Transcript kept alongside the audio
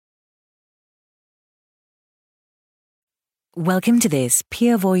Welcome to this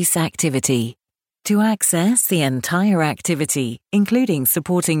Peer Voice activity. To access the entire activity, including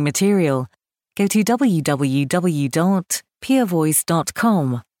supporting material, go to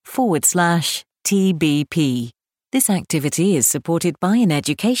www.peervoice.com/TBP. This activity is supported by an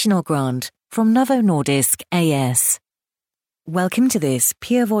educational grant from Novo Nordisk AS. Welcome to this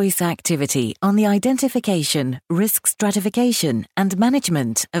Peer Voice activity on the identification, risk stratification, and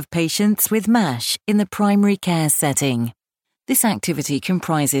management of patients with MASH in the primary care setting. This activity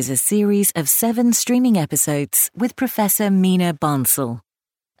comprises a series of 7 streaming episodes with Professor Meena Bansal.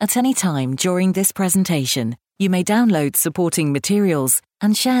 At any time during this presentation, you may download supporting materials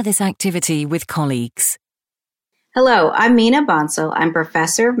and share this activity with colleagues. Hello, I'm Meena Bansal. I'm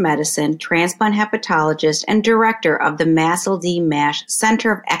Professor of Medicine, Transplant Hepatologist, and Director of the FAASLD MASH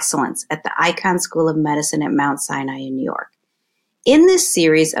Center of Excellence at the Icahn School of Medicine at Mount Sinai in New York. In this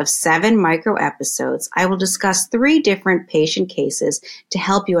series of 7 micro episodes, I will discuss 3 different patient cases to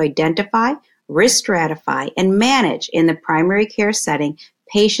help you identify, risk stratify, and manage in the primary care setting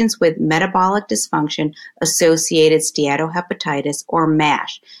patients with metabolic dysfunction associated steatohepatitis or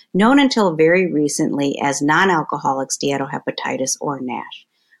MASH, known until very recently as non-alcoholic steatohepatitis or NASH.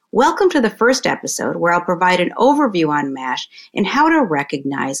 Welcome to the first episode where I'll provide an overview on MASH and how to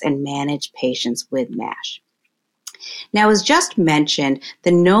recognize and manage patients with MASH. Now, as just mentioned,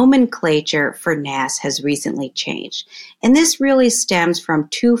 the nomenclature for NAS has recently changed, and this really stems from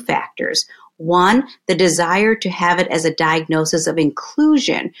 2 factors. One, the desire to have it as a diagnosis of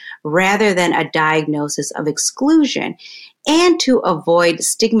inclusion rather than a diagnosis of exclusion, and to avoid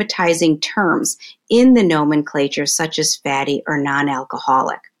stigmatizing terms in the nomenclature such as fatty or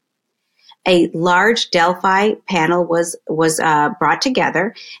non-alcoholic. A large Delphi panel was brought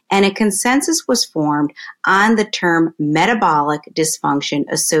together, and a consensus was formed on the term metabolic dysfunction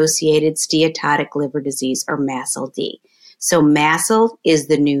associated steatotic liver disease, or MASLD. So MASLD is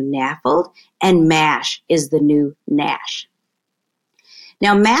the new NAFLD, and MASH is the new NASH.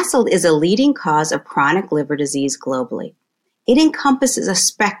 Now, MASLD is a leading cause of chronic liver disease globally. It encompasses a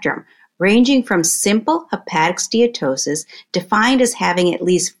spectrum ranging from simple hepatic steatosis, defined as having at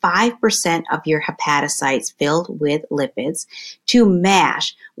least 5% of your hepatocytes filled with lipids, to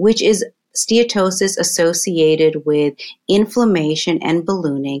MASH, which is steatosis associated with inflammation and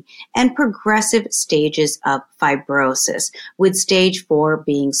ballooning, and progressive stages of fibrosis, with stage 4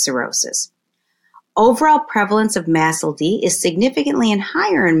 being cirrhosis. Overall prevalence of MASLD is significantly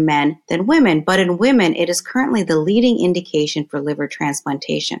higher in men than women, but in women it is currently the leading indication for liver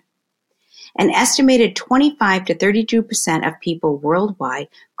transplantation. An estimated 25 to 32% of people worldwide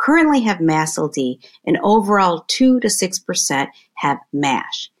currently have MASLD, and overall 2 to 6% have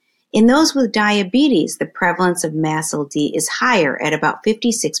MASH. In those with diabetes, the prevalence of MASLD is higher at about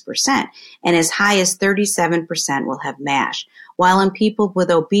 56%, and as high as 37% will have MASH, while in people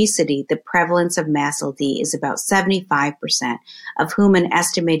with obesity, the prevalence of MASLD is about 75%, of whom an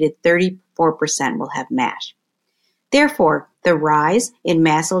estimated 34% will have MASH. Therefore, the rise in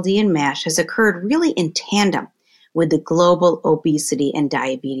MASLD and MASH has occurred really in tandem with the global obesity and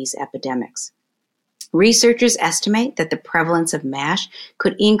diabetes epidemics. Researchers estimate that the prevalence of MASH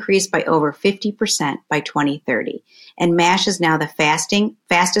could increase by over 50% by 2030, and MASH is now the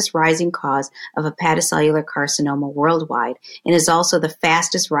fastest rising cause of hepatocellular carcinoma worldwide, and is also the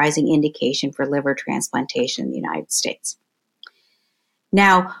fastest rising indication for liver transplantation in the United States.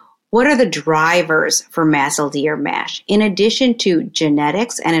 Now, what are the drivers for MASLD or MASH? In addition to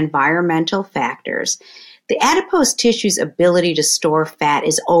genetics and environmental factors, the adipose tissue's ability to store fat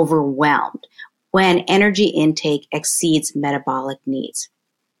is overwhelmed when energy intake exceeds metabolic needs.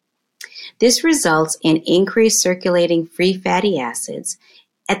 This results in increased circulating free fatty acids.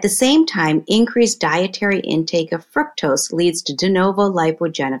 At the same time, increased dietary intake of fructose leads to de novo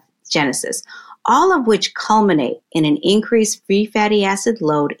lipogenesis, all of which culminate in an increased free fatty acid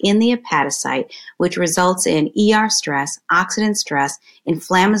load in the hepatocyte, which results in ER stress, oxidant stress,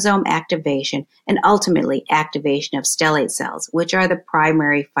 inflammasome activation, and ultimately activation of stellate cells, which are the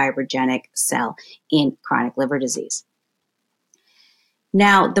primary fibrogenic cell in chronic liver disease.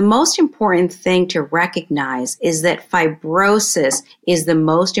 Now, the most important thing to recognize is that fibrosis is the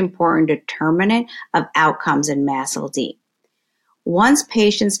most important determinant of outcomes in MASLD. Once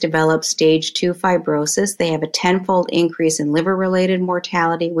patients develop stage 2 fibrosis, they have a 10-fold increase in liver-related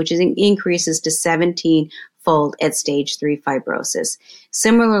mortality, which increases to 17-fold at stage 3 fibrosis.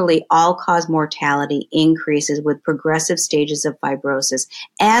 Similarly, all-cause mortality increases with progressive stages of fibrosis,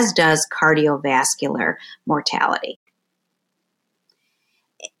 as does cardiovascular mortality.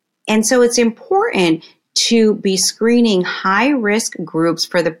 And so it's important to be screening high-risk groups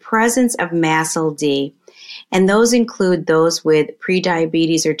for the presence of MASLD And those include those with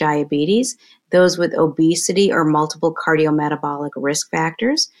prediabetes or diabetes, those with obesity or multiple cardiometabolic risk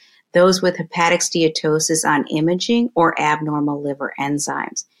factors, those with hepatic steatosis on imaging or abnormal liver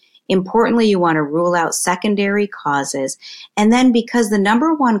enzymes. Importantly, you want to rule out secondary causes. And then because the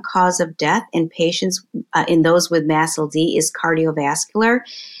number one cause of death in patients, in those with MASLD is cardiovascular,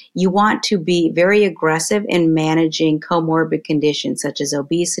 you want to be very aggressive in managing comorbid conditions such as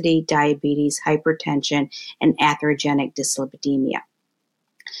obesity, diabetes, hypertension, and atherogenic dyslipidemia.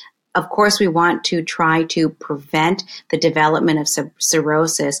 Of course, we want to try to prevent the development of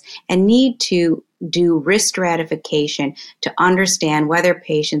cirrhosis and need to do risk stratification to understand whether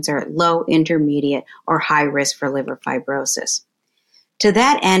patients are at low, intermediate, or high risk for liver fibrosis. To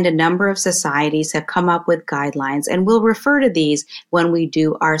that end, a number of societies have come up with guidelines, and we'll refer to these when we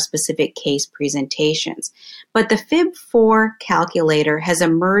do our specific case presentations. But the FIB-4 calculator has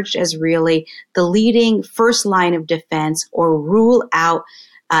emerged as really the leading first line of defense or rule out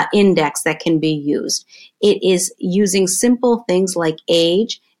index that can be used. It is using simple things like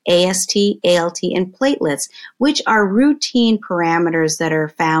age, AST, ALT, and platelets, which are routine parameters that are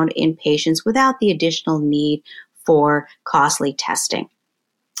found in patients without the additional need for costly testing.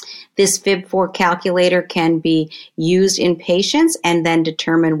 This FIB-4 calculator can be used in patients and then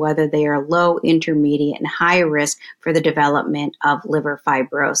determine whether they are low, intermediate, and high risk for the development of liver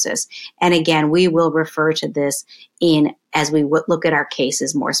fibrosis. And again, we will refer to this as we look at our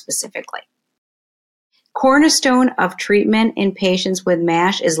cases more specifically. Cornerstone of treatment in patients with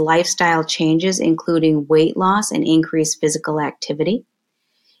MASH is lifestyle changes, including weight loss and increased physical activity.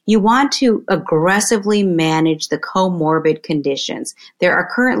 You want to aggressively manage the comorbid conditions. There are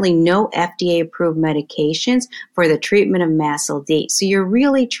currently no FDA-approved medications for the treatment of MASLD, so you're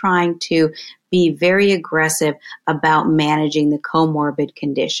really trying to be very aggressive about managing the comorbid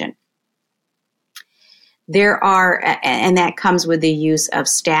condition. And that comes with the use of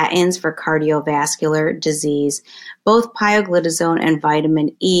statins for cardiovascular disease. Both pioglitazone and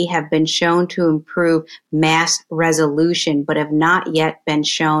vitamin E have been shown to improve MASH resolution, but have not yet been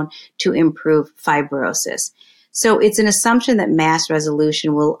shown to improve fibrosis. So it's an assumption that MASH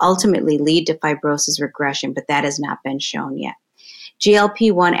resolution will ultimately lead to fibrosis regression, but that has not been shown yet.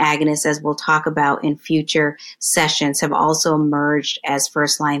 GLP-1 agonists, as we'll talk about in future sessions, have also emerged as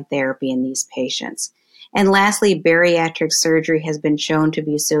first-line therapy in these patients. And lastly, bariatric surgery has been shown to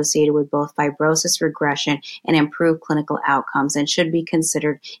be associated with both fibrosis regression and improved clinical outcomes and should be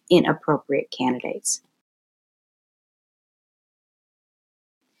considered in appropriate candidates.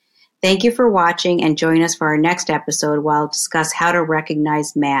 Thank you for watching, and join us for our next episode where I'll discuss how to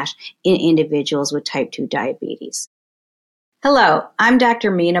recognize MASH in individuals with type 2 diabetes. Hello, I'm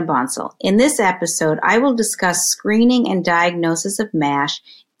Dr. Meena Bansal. In this episode, I will discuss screening and diagnosis of MASH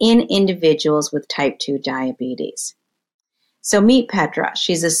in individuals with type 2 diabetes. So meet Petra.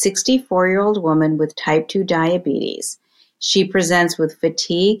 She's a 64-year-old woman with type 2 diabetes. She presents with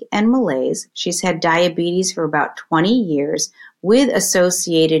fatigue and malaise. She's had diabetes for about 20 years with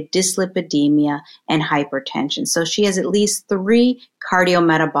associated dyslipidemia and hypertension. So she has at least 3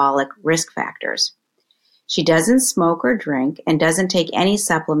 cardiometabolic risk factors. She doesn't smoke or drink and doesn't take any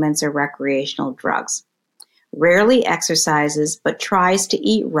supplements or recreational drugs. Rarely exercises, but tries to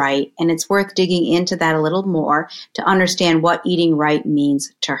eat right, and it's worth digging into that a little more to understand what eating right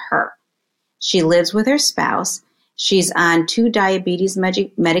means to her. She lives with her spouse. She's on 2 diabetes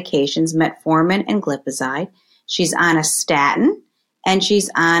medications, metformin and glipizide. She's on a statin, and she's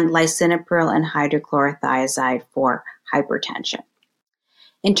on lisinopril and hydrochlorothiazide for hypertension.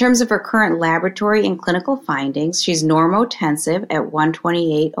 In terms of her current laboratory and clinical findings, she's normotensive at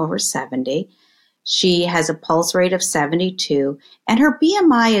 128/70. She has a pulse rate of 72, and her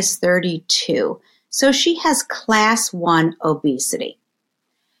BMI is 32, so she has class 1 obesity.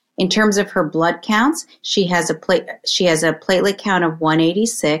 In terms of her blood counts, she has a platelet count of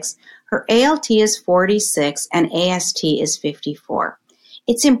 186, her ALT is 46, and AST is 54.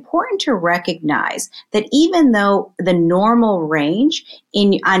 It's important to recognize that even though the normal range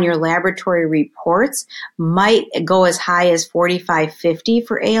on your laboratory reports might go as high as 45-50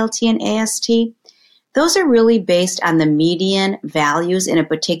 for ALT and AST, those are really based on the median values in a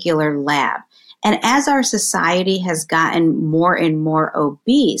particular lab. And as our society has gotten more and more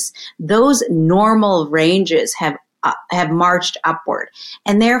obese, those normal ranges have marched upward.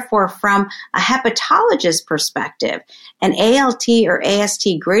 And therefore, from a hepatologist perspective, an ALT or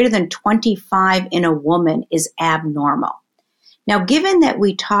AST greater than 25 in a woman is abnormal. Now, given that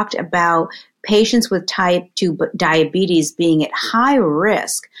we talked about patients with type 2 diabetes being at high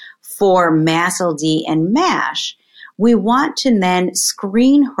risk for MASLD and MASH, we want to then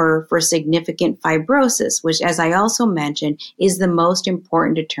screen her for significant fibrosis, which, as I also mentioned, is the most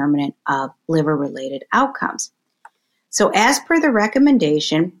important determinant of liver-related outcomes. So as per the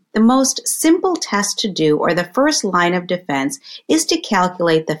recommendation, the most simple test to do, or the first line of defense, is to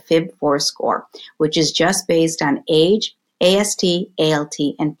calculate the FIB-4 score, which is just based on age, AST, ALT,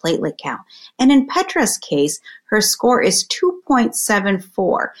 and platelet count. And in Petra's case, her score is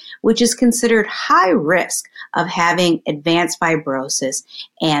 2.74, which is considered high risk of having advanced fibrosis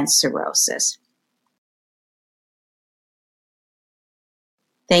and cirrhosis.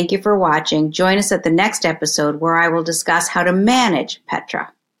 Thank you for watching. Join us at the next episode where I will discuss how to manage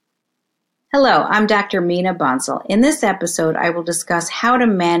Petra. Hello, I'm Dr. Meena Bansal. In this episode, I will discuss how to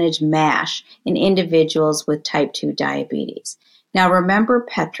manage MASH in individuals with type 2 diabetes. Now remember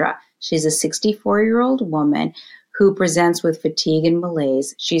Petra. She's a 64-year-old woman who presents with fatigue and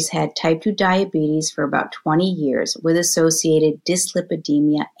malaise. She's had type 2 diabetes for about 20 years with associated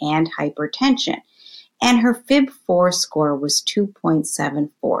dyslipidemia and hypertension. And her FIB-4 score was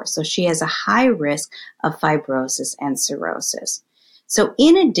 2.74, so she has a high risk of fibrosis and cirrhosis. So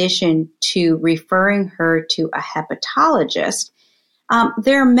in addition to referring her to a hepatologist,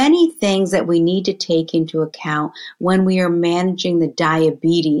 there are many things that we need to take into account when we are managing the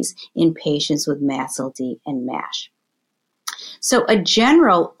diabetes in patients with MASLD and MASH. So a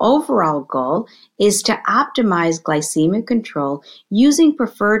general overall goal is to optimize glycemic control using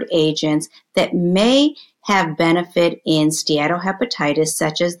preferred agents that may have benefit in steatohepatitis,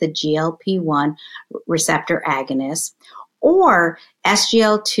 such as the GLP-1 receptor agonists, or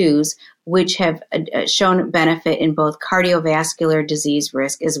SGLT2s, which have shown benefit in both cardiovascular disease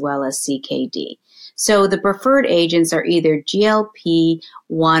risk as well as CKD. So the preferred agents are either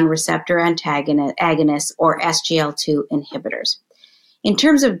GLP-1 receptor agonists or SGLT2 inhibitors. In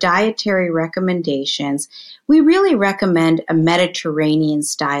terms of dietary recommendations, we really recommend a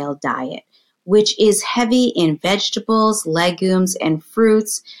Mediterranean-style diet, which is heavy in vegetables, legumes, and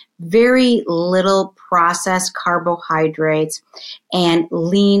fruits, very little processed carbohydrates, and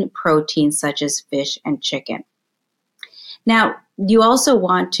lean proteins such as fish and chicken. Now, you also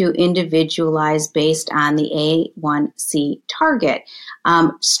want to individualize based on the A1C target,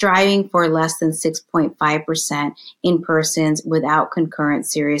 striving for less than 6.5% in persons without concurrent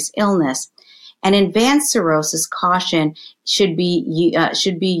serious illness. And advanced cirrhosis caution should be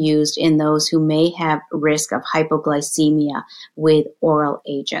used in those who may have risk of hypoglycemia with oral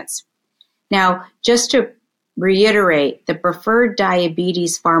agents. Now, just to reiterate, the preferred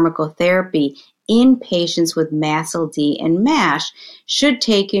diabetes pharmacotherapy in patients with MASLD and MASH should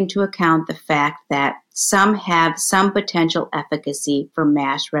take into account the fact that some have some potential efficacy for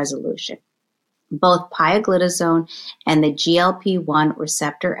MASH resolution. Both pioglitazone and the GLP-1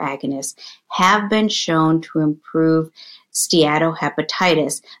 receptor agonists have been shown to improve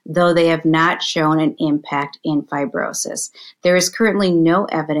steatohepatitis, though they have not shown an impact in fibrosis. There is currently no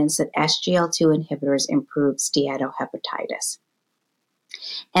evidence that SGLT2 inhibitors improve steatohepatitis.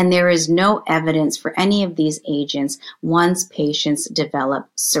 And there is no evidence for any of these agents once patients develop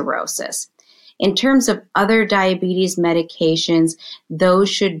cirrhosis. In terms of other diabetes medications,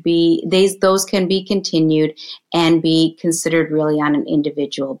 those can be continued and be considered really on an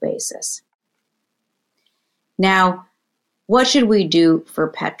individual basis. Now, what should we do for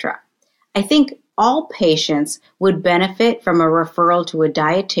Petra? I think all patients would benefit from a referral to a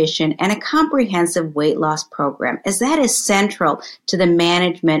dietitian and a comprehensive weight loss program, as that is central to the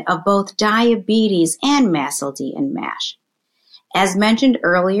management of both diabetes and MASLD and MASH. As mentioned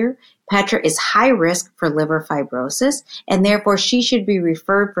earlier, Petra is high risk for liver fibrosis, and therefore she should be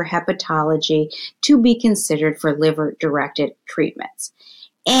referred for hepatology to be considered for liver-directed treatments.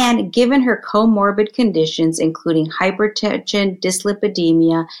 And given her comorbid conditions, including hypertension,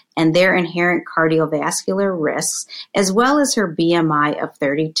 dyslipidemia, and their inherent cardiovascular risks, as well as her BMI of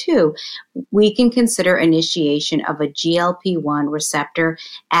 32, we can consider initiation of a GLP-1 receptor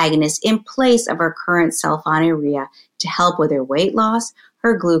agonist in place of her current sulfonylurea to help with her weight loss,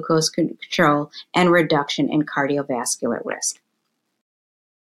 her glucose control, and reduction in cardiovascular risk.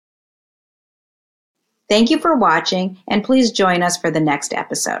 Thank you for watching, and please join us for the next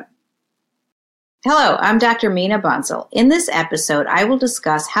episode. Hello, I'm Dr. Meena Bansal. In this episode, I will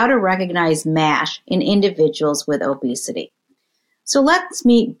discuss how to recognize MASH in individuals with obesity. So let's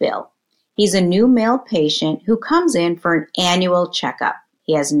meet Bill. He's a new male patient who comes in for an annual checkup.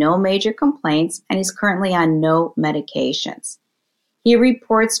 He has no major complaints, and he's currently on no medications. He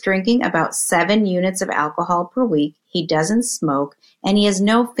reports drinking about 7 units of alcohol per week. He doesn't smoke, and he has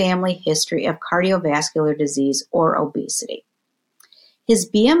no family history of cardiovascular disease or obesity. His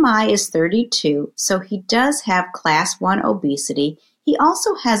BMI is 32, so he does have class 1 obesity. He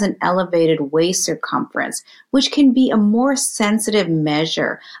also has an elevated waist circumference, which can be a more sensitive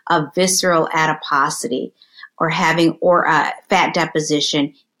measure of visceral adiposity or having fat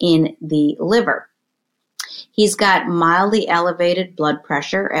deposition in the liver. He's got mildly elevated blood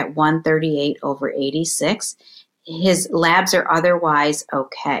pressure at 138/86. His labs are otherwise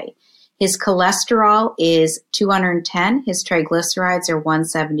okay. His cholesterol is 210. His triglycerides are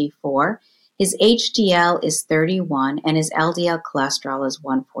 174. His HDL is 31, and his LDL cholesterol is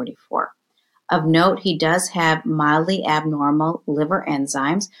 144. Of note, he does have mildly abnormal liver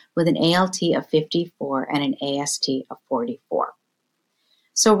enzymes with an ALT of 54 and an AST of 44.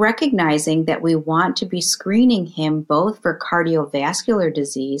 So recognizing that we want to be screening him both for cardiovascular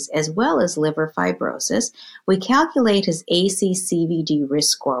disease as well as liver fibrosis, we calculate his ACCVD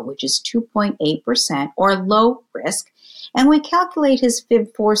risk score, which is 2.8% or low risk, and we calculate his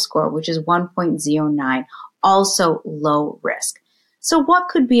FIB-4 score, which is 1.09, also low risk. So what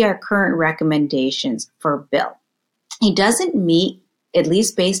could be our current recommendations for Bill? He doesn't meet, at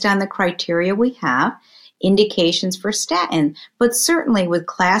least based on the criteria we have, indications for statin, but certainly with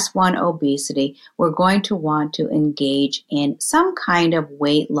class 1 obesity, we're going to want to engage in some kind of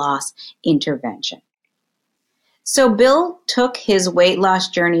weight loss intervention. So Bill took his weight loss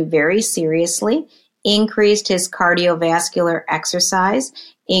journey very seriously, increased his cardiovascular exercise,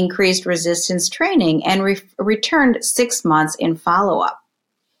 increased resistance training, and returned 6 months in follow-up.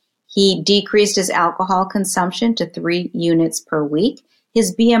 He decreased his alcohol consumption to 3 units per week.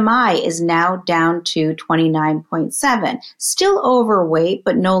 His BMI is now down to 29.7, still overweight,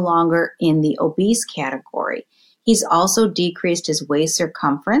 but no longer in the obese category. He's also decreased his waist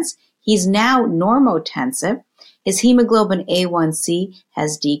circumference. He's now normotensive. His hemoglobin A1C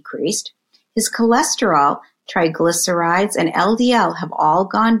has decreased. His cholesterol, triglycerides, and LDL have all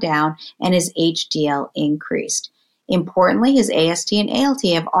gone down, and his HDL increased. Importantly, his AST and ALT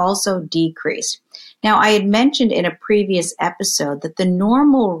have also decreased. Now, I had mentioned in a previous episode that the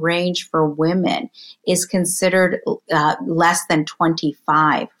normal range for women is considered less than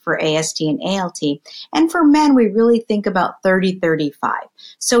 25 for AST and ALT. And for men, we really think about 30-35.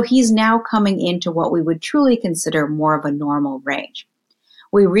 So he's now coming into what we would truly consider more of a normal range.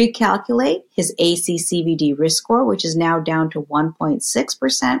 We recalculate his ACCVD risk score, which is now down to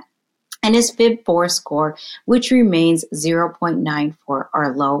 1.6%. And his FIB-4 score, which remains 0.94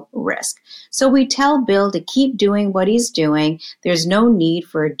 or low risk. So we tell Bill to keep doing what he's doing. There's no need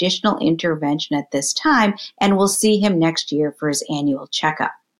for additional intervention at this time, and we'll see him next year for his annual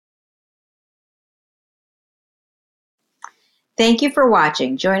checkup. Thank you for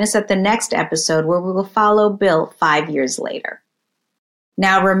watching. Join us at the next episode where we will follow Bill 5 years later.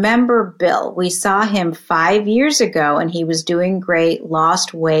 Now remember Bill, we saw him 5 years ago and he was doing great,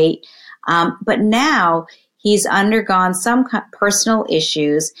 lost weight, but now he's undergone some personal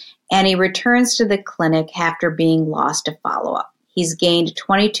issues and he returns to the clinic after being lost to follow-up. He's gained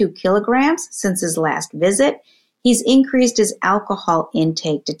 22 kilograms since his last visit. He's increased his alcohol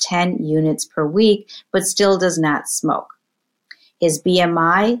intake to 10 units per week, but still does not smoke. His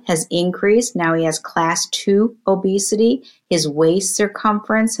BMI has increased. Now he has class 2 obesity. His waist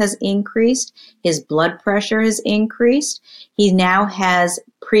circumference has increased. His blood pressure has increased. He now has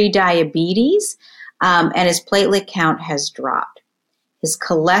prediabetes, and his platelet count has dropped. His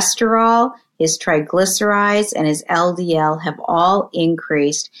cholesterol, his triglycerides, and his LDL have all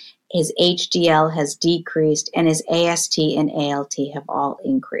increased. His HDL has decreased, and his AST and ALT have all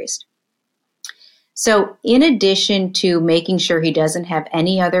increased. So in addition to making sure he doesn't have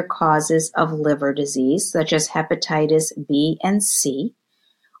any other causes of liver disease, such as hepatitis B and C,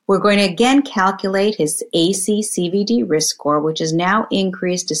 we're going to again calculate his ACCVD risk score, which is now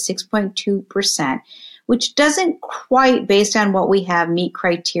increased to 6.2%, which doesn't quite, based on what we have, meet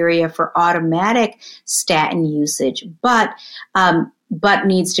criteria for automatic statin usage, but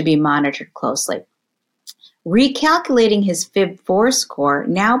needs to be monitored closely. Recalculating his FIB-4 score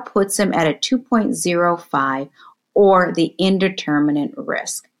now puts him at a 2.05 or the indeterminate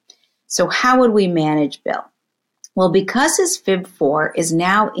risk. So how would we manage Bill? Well, because his FIB-4 is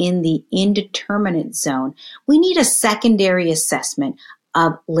now in the indeterminate zone, we need a secondary assessment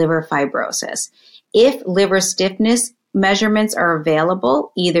of liver fibrosis. If liver stiffness measurements are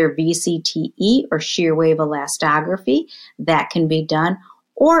available, either VCTE or shear wave elastography, that can be done,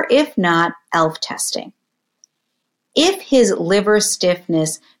 or if not, ELF testing. If his liver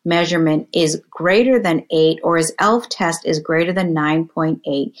stiffness measurement is greater than 8 or his ELF test is greater than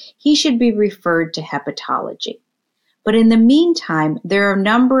 9.8, he should be referred to hepatology. But in the meantime, there are a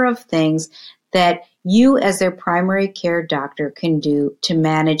number of things that you as their primary care doctor can do to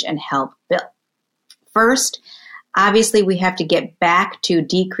manage and help Bill. First, obviously, we have to get back to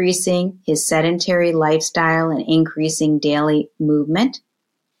decreasing his sedentary lifestyle and increasing daily movement.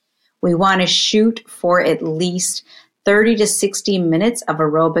 We want to shoot for at least 30 to 60 minutes of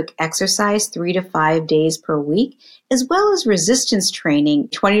aerobic exercise 3 to 5 days per week, as well as resistance training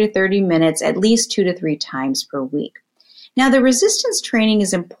 20 to 30 minutes at least 2 to 3 times per week. Now, the resistance training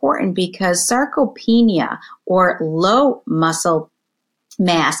is important because sarcopenia, or low muscle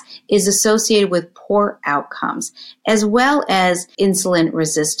mass, is associated with poor outcomes as well as insulin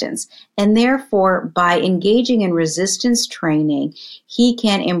resistance. And therefore, by engaging in resistance training, he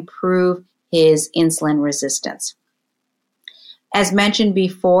can improve his insulin resistance. As mentioned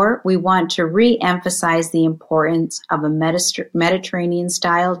before, we want to re-emphasize the importance of a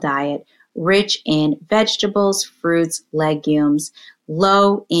Mediterranean-style diet rich in vegetables, fruits, legumes,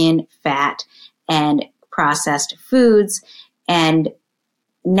 low in fat and processed foods, and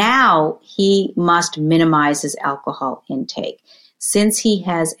now he must minimize his alcohol intake. Since he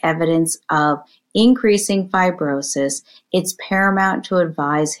has evidence of increasing fibrosis, it's paramount to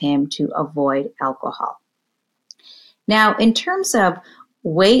advise him to avoid alcohol. Now, in terms of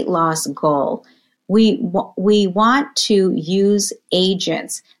weight loss goal, we want to use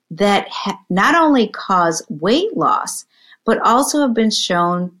agents that not only cause weight loss, but also have been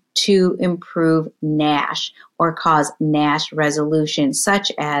shown to improve NASH or cause NASH resolution,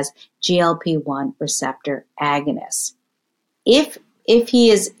 such as GLP-1 receptor agonists. If he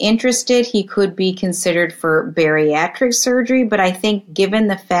is interested, he could be considered for bariatric surgery, but I think given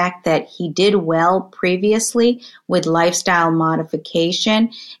the fact that he did well previously with lifestyle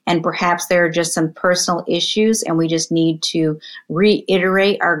modification, and perhaps there are just some personal issues and we just need to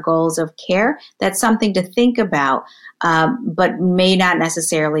reiterate our goals of care, that's something to think about, but may not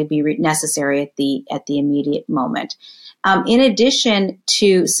necessarily be necessary at the immediate moment. In addition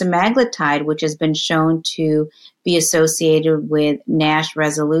to semaglutide, which has been shown to be associated with NASH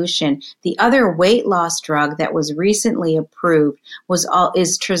resolution, the other weight loss drug that was recently approved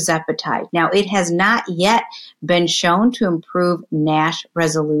is tirzepatide. Now, it has not yet been shown to improve NASH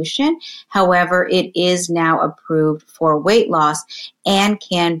resolution. However, it is now approved for weight loss and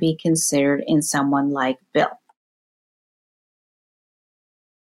can be considered in someone like Bill.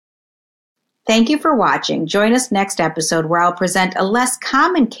 Thank you for watching. Join us next episode where I'll present a less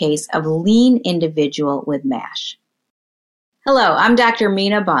common case of lean individual with MASH. Hello, I'm Dr.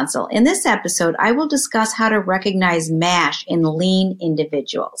 Meena Bansal. In this episode, I will discuss how to recognize MASH in lean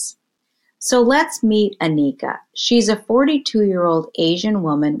individuals. So let's meet Anika. She's a 42-year-old Asian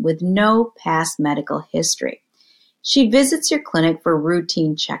woman with no past medical history. She visits your clinic for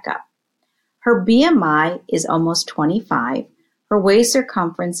routine checkup. Her BMI is almost 25. Her waist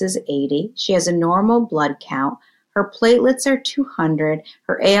circumference is 80. She has a normal blood count. Her platelets are 200.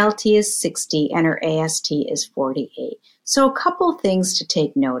 Her ALT is 60 and her AST is 48. So a couple things to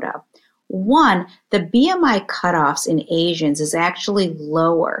take note of. One, the BMI cutoffs in Asians is actually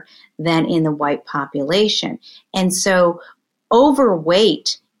lower than in the white population. And so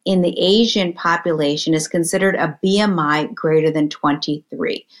overweight in the Asian population is considered a BMI greater than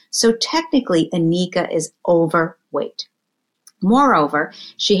 23. So technically, Anika is overweight. Moreover,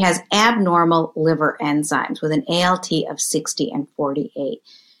 she has abnormal liver enzymes with an ALT of 60 and 48.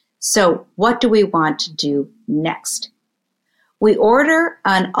 So what do we want to do next? We order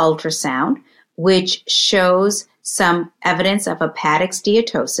an ultrasound, which shows some evidence of hepatic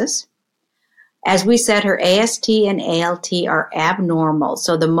steatosis. As we said, her AST and ALT are abnormal.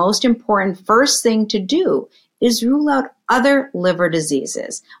 So the most important first thing to do is rule out other liver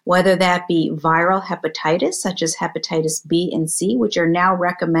diseases, whether that be viral hepatitis, such as hepatitis B and C, which are now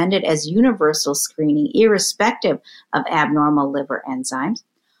recommended as universal screening, irrespective of abnormal liver enzymes,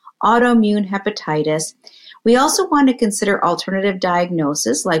 autoimmune hepatitis. We also want to consider alternative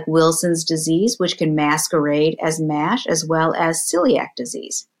diagnosis like Wilson's disease, which can masquerade as MASH, as well as celiac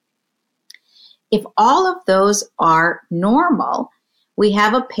disease. If all of those are normal, we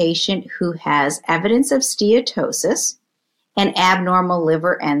have a patient who has evidence of steatosis and abnormal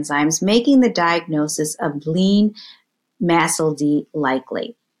liver enzymes, making the diagnosis of lean FAASLD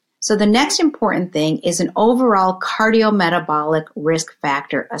likely. So the next important thing is an overall cardiometabolic risk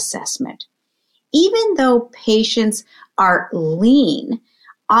factor assessment. Even though patients are lean,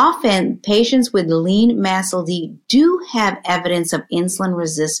 often patients with lean FAASLD do have evidence of insulin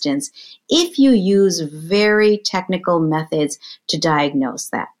resistance if you use very technical methods to diagnose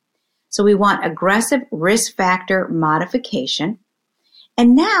that. So we want aggressive risk factor modification,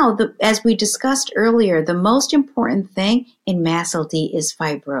 And now, as we discussed earlier, the most important thing in MASLD is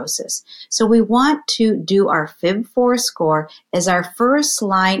fibrosis. So we want to do our FIB-4 score as our first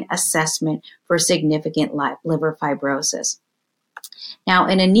line assessment for significant liver fibrosis. Now,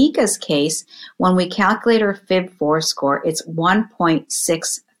 in Anika's case, when we calculate her FIB-4 score, it's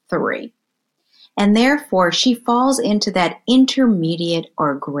 1.63. And therefore, she falls into that intermediate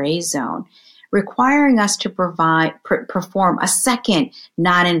or gray zone, requiring us to perform a second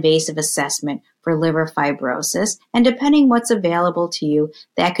non-invasive assessment for liver fibrosis. And depending what's available to you,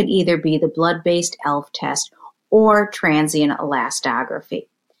 that could either be the blood-based ELF test or transient elastography.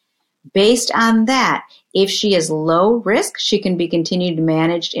 Based on that, if she is low risk, she can be continued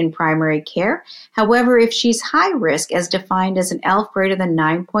managed in primary care. However, if she's high risk, as defined as an ELF greater than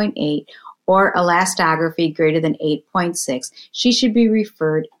 9.8 or elastography greater than 8.6, she should be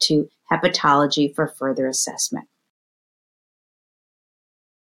referred to hepatology for further assessment.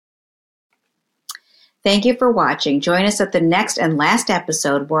 Thank you for watching. Join us at the next and last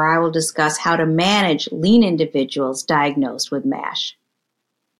episode where I will discuss how to manage lean individuals diagnosed with MASH.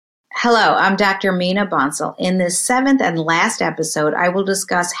 Hello, I'm Dr. Meena Bansal. In this seventh and last episode, I will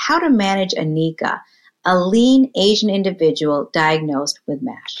discuss how to manage Anika, a lean Asian individual diagnosed with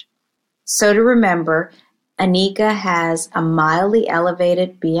MASH. So to remember, Anika has a mildly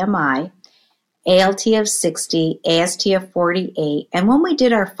elevated BMI, ALT of 60, AST of 48, and when we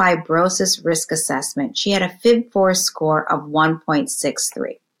did our fibrosis risk assessment, she had a FIB-4 score of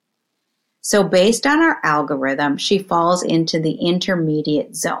 1.63. So based on our algorithm, she falls into the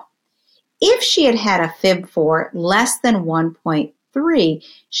intermediate zone. If she had had a FIB-4 less than 1.3,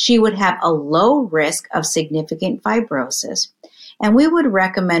 she would have a low risk of significant fibrosis, and we would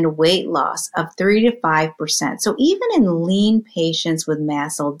recommend weight loss of 3 to 5%. So even in lean patients with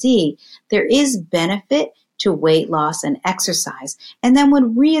MASLD, there is benefit to weight loss and exercise, and then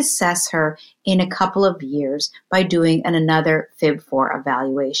would reassess her in a couple of years by doing another FIB-4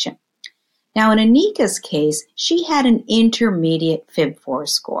 evaluation. Now in Anika's case, she had an intermediate FIB-4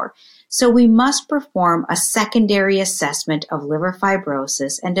 score. So we must perform a secondary assessment of liver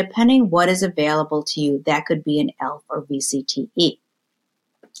fibrosis, and depending what is available to you, that could be an ELF or VCTE.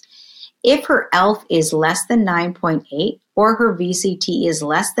 If her ELF is less than 9.8 or her VCTE is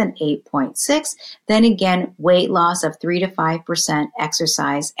less than 8.6, then again, weight loss of 3 to 5%,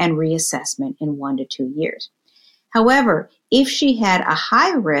 exercise, and reassessment in 1 to 2 years. However, if she had a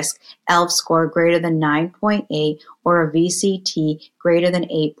high-risk ELF score greater than 9.8 or a VCT greater than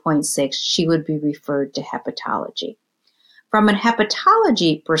 8.6, she would be referred to hepatology. From a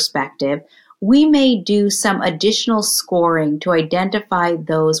hepatology perspective, we may do some additional scoring to identify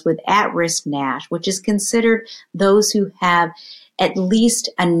those with at-risk NASH, which is considered those who have at least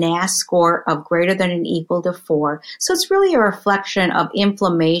a NAS score of greater than or equal to 4. So it's really a reflection of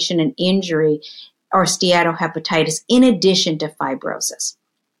inflammation and injury or steatohepatitis in addition to fibrosis.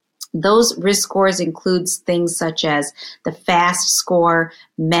 Those risk scores includes things such as the FAST score,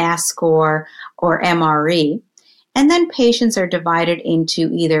 MAS score, or MRE. And then patients are divided into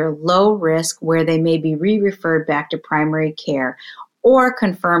either low risk, where they may be re-referred back to primary care, or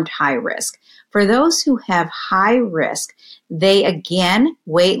confirmed high risk. For those who have high risk, they again,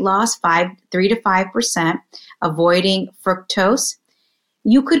 weight loss 3 to 5%, avoiding fructose.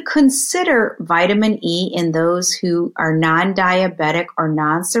 You could consider vitamin E in those who are non-diabetic or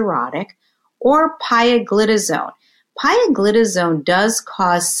non-cirrhotic, or pioglitazone. Pioglitazone does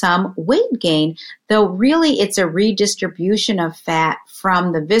cause some weight gain, though really it's a redistribution of fat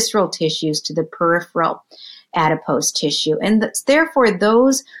from the visceral tissues to the peripheral adipose tissue. And therefore,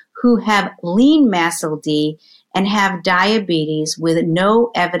 those who have lean MASLD and have diabetes with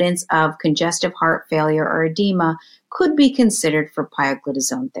no evidence of congestive heart failure or edema could be considered for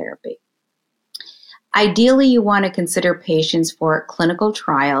pioglitazone therapy. Ideally, you want to consider patients for clinical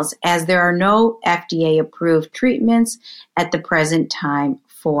trials, as there are no FDA-approved treatments at the present time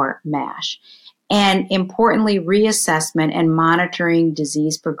for MASH. And importantly, reassessment and monitoring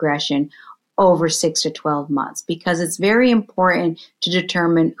disease progression over 6 to 12 months, because it's very important to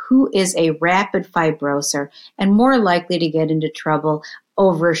determine who is a rapid fibroser and more likely to get into trouble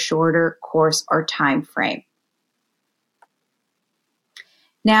over a shorter course or time frame.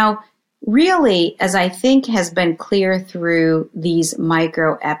 Now, really, as I think has been clear through these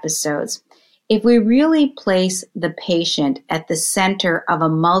micro episodes, if we really place the patient at the center of a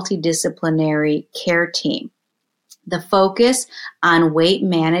multidisciplinary care team, the focus on weight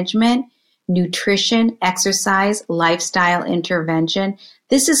management, nutrition, exercise, lifestyle intervention,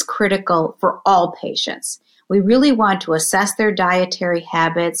 this is critical for all patients. We really want to assess their dietary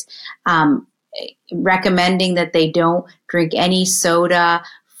habits, recommending that they don't drink any soda,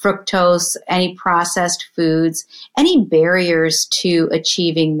 fructose, any processed foods, any barriers to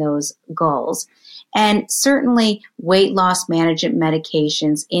achieving those goals. And certainly weight loss management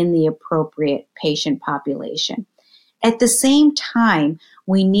medications in the appropriate patient population. At the same time,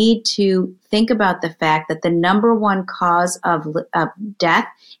 we need to think about the fact that the number one cause of death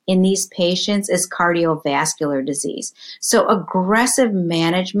in these patients is cardiovascular disease. So aggressive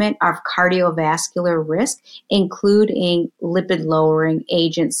management of cardiovascular risk, including lipid-lowering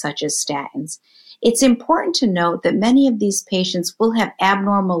agents such as statins. It's important to note that many of these patients will have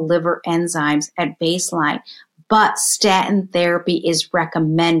abnormal liver enzymes at baseline, but statin therapy is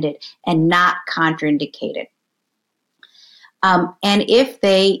recommended and not contraindicated. And if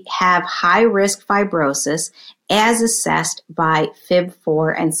they have high-risk fibrosis, as assessed by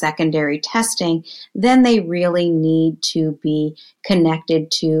FIB-4 and secondary testing, then they really need to be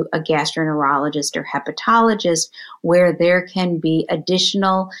connected to a gastroenterologist or hepatologist where there can be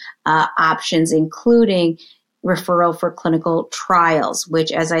additional options, including referral for clinical trials,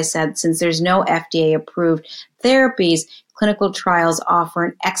 which, as I said, since there's no FDA-approved therapies, clinical trials offer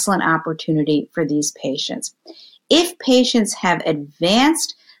an excellent opportunity for these patients. If patients have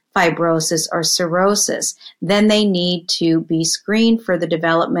advanced fibrosis or cirrhosis, then they need to be screened for the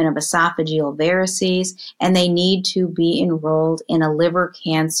development of esophageal varices, and they need to be enrolled in a liver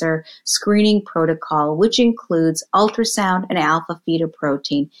cancer screening protocol, which includes ultrasound and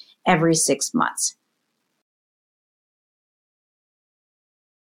alpha-fetoprotein every 6 months.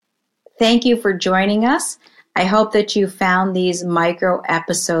 Thank you for joining us. I hope that you found these micro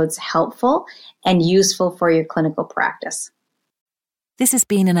episodes helpful and useful for your clinical practice. This has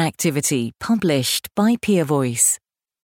been an activity published by Peer Voice.